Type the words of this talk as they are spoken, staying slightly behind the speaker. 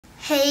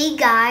Hey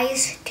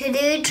guys,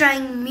 today we're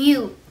trying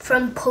Mew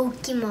from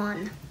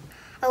Pokemon.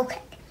 Okay,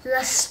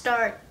 let's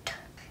start.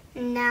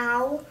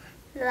 Now,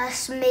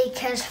 let's make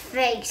his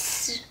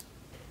face.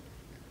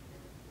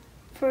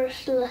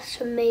 First, let's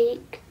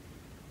make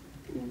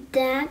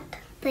that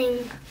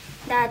thing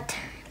that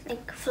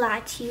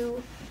flat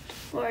you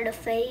for the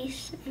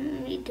face.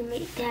 And we need to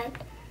make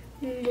that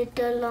a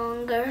little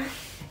longer.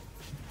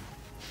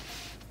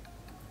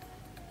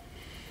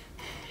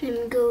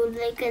 And go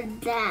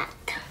like that.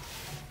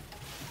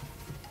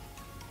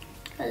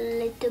 A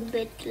little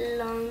bit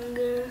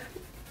longer,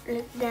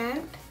 like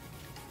that.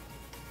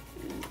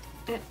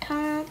 On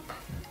top,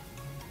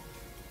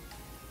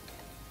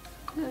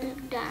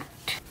 like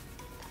that.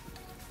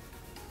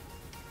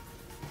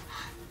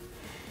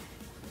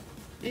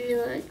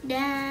 Like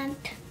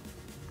that.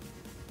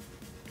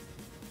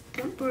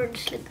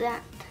 Upwards like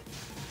that.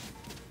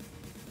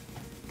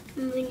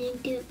 And we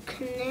need to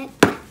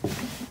connect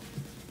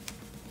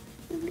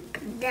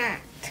like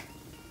that.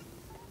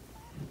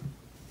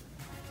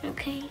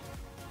 Okay.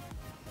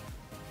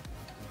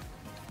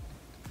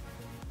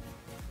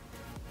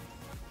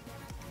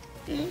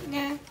 Like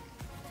that.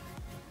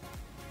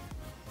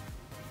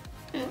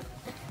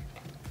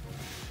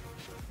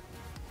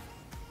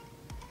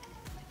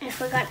 I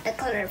forgot the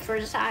color for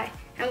his eye.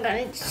 I'm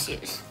gonna just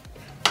use.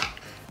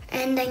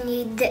 And I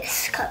need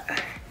this color.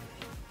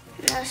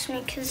 Let's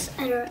make his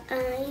other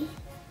eye.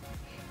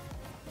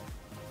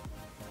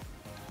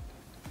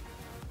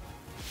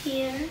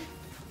 Here.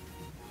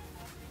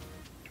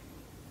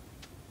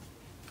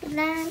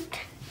 That.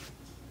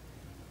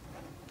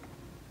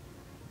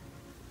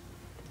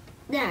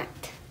 That.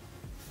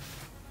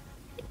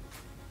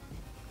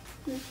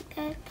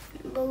 That.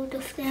 Both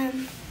of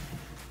them.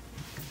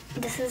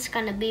 This is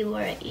gonna be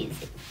very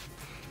easy.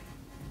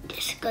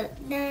 Just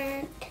got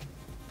that.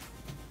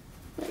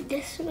 Go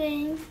this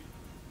way.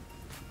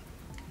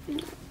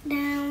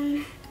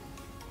 Down.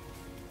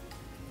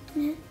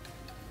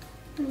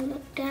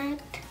 Like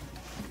that.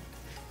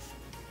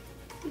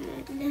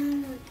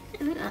 Down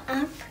and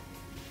up.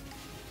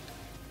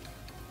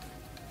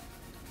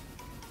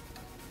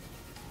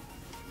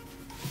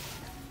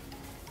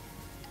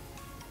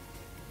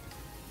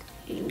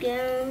 Go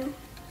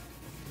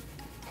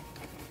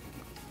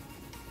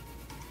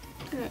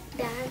like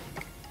that.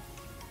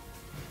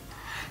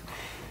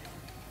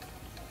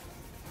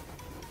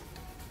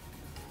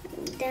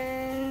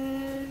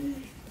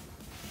 Down,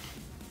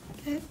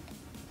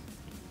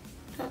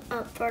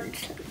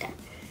 upwards like that.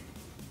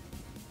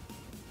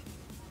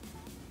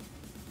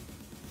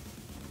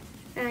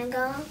 And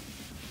go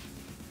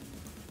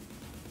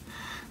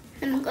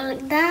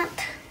like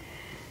that.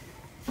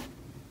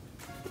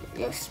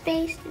 Just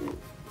space and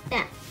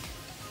that.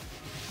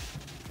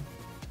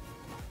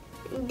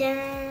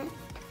 That.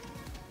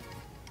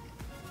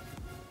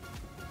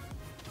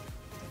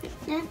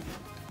 That.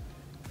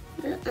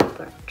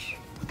 Upwards.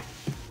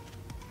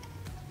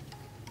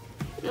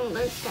 And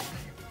like that.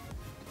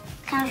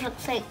 Kind of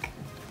looks like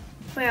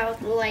without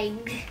the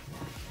leg.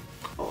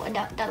 Or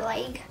without the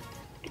leg.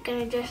 You're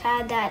gonna just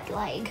add that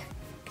leg.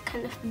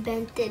 Kind of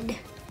bented.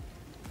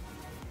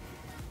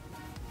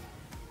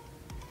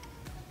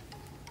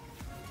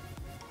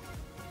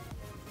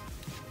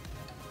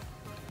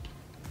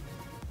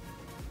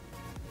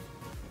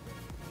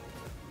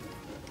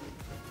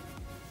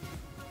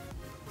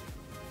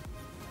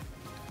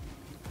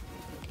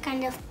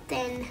 Kind of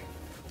thin.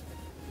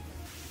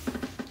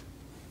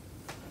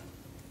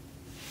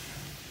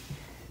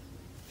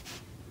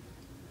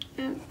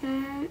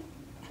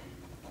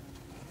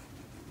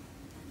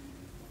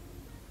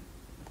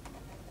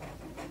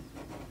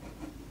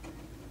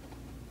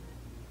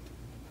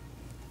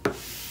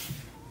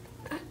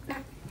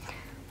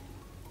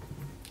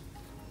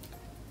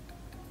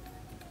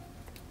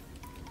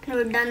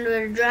 We're done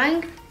with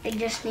drawing. I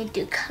just need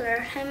to color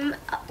him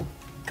up.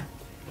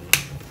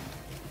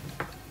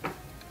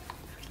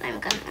 I'm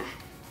gonna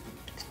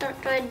start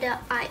with the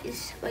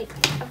eyes. Wait,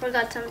 I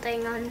forgot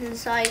something on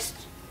his eyes.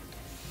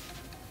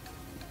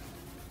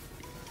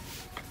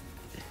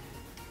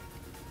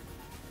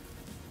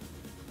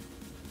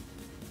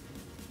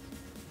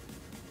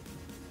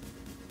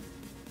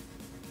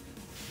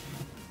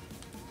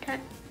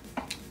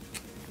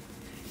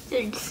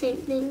 Do the same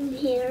thing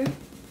here.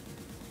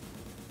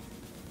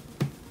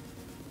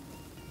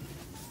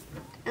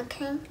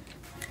 Okay.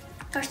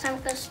 First I'm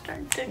gonna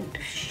start doing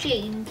the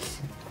shades.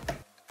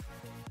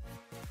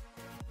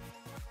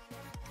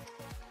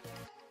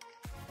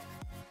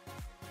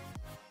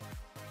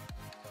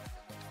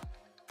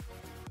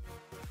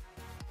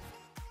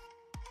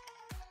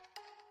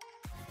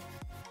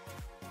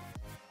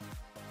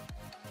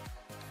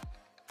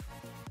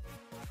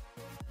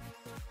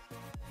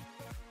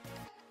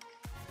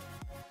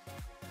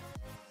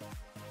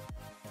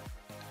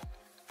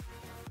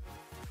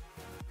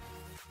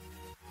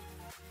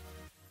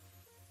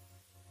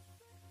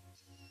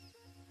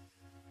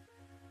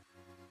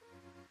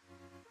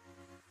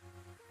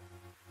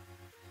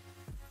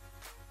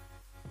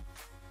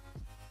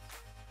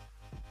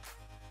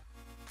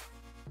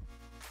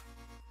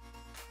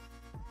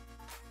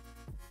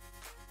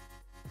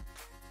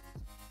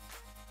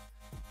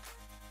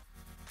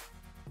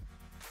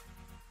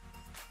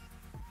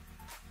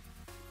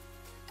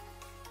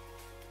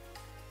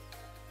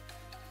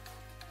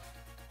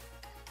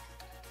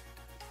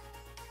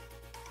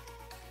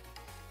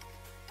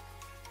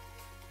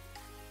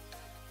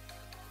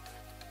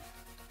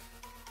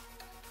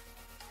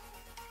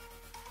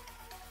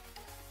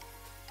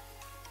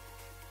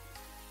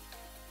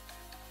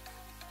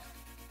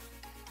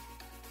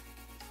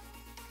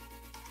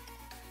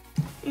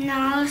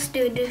 Now let's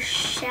do the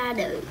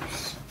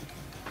shadows.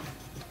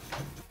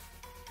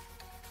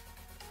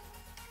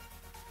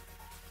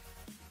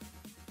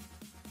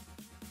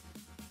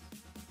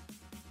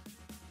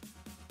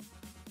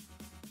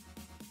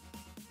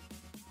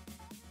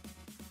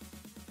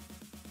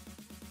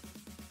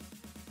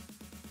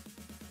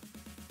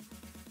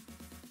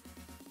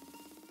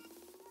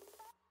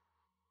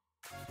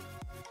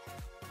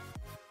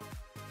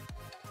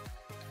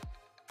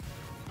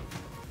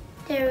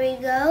 There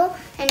we go,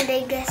 and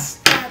I guess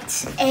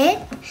that's it.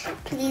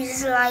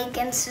 Please like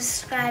and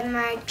subscribe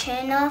my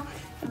channel.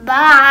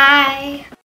 Bye!